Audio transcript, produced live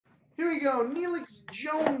Here we go.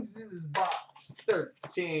 Nelixjone's box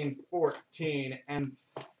 13, 14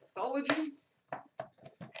 Anthology.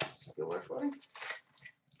 Good luck, buddy.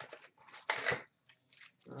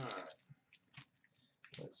 Alright.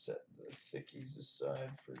 Let's set the thickies aside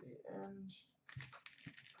for the end.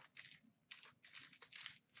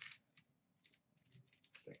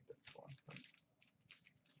 I think that's one.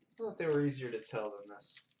 I thought they were easier to tell than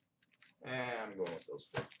this. I'm going with those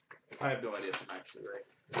four. I have no idea if I'm actually right.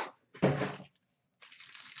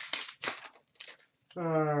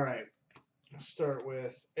 Alright. I'll start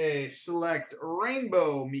with a select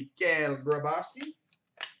rainbow Mikhail Grabowski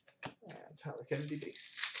and Tyler Kennedy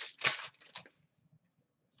base.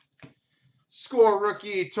 Score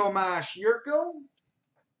rookie Tomas Yurko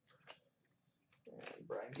and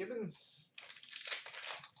Brian Gibbons.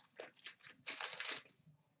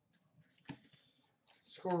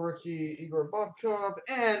 Score rookie Igor Bobkov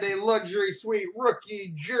and a luxury suite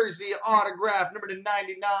rookie jersey autograph number to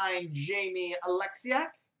 99 Jamie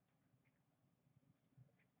Oleksiak.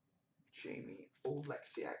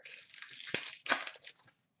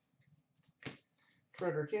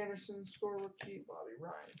 Frederick Anderson, score rookie. Bobby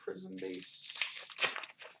Ryan, prism base.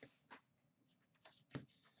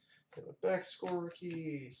 Taylor Beck, score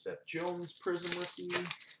rookie. Seth Jones, prism rookie.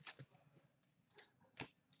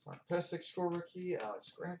 Mark Pesic, score rookie.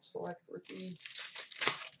 Alex Grant, select rookie.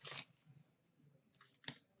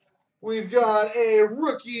 We've got a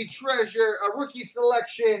rookie treasure, a rookie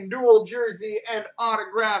selection, dual jersey and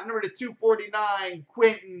autograph, number to 249,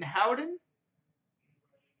 Quentin Howden.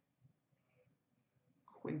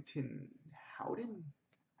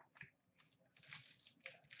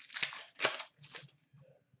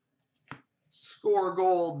 Score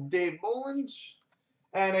gold, Dave Boland.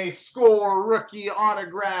 And a score rookie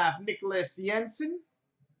autograph, Nicholas Jensen.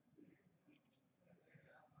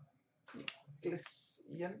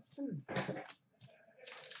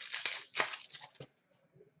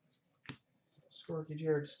 Score rookie,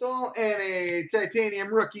 Jared Stahl. And a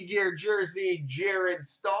titanium rookie gear jersey, Jared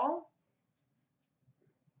Stahl.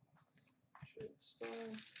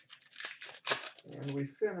 And we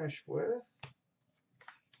finish with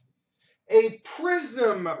a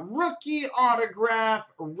prism rookie autograph,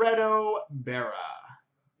 Reto Berra.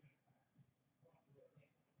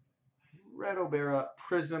 Reto Berra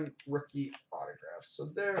prism rookie autograph. So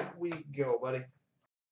there we go, buddy.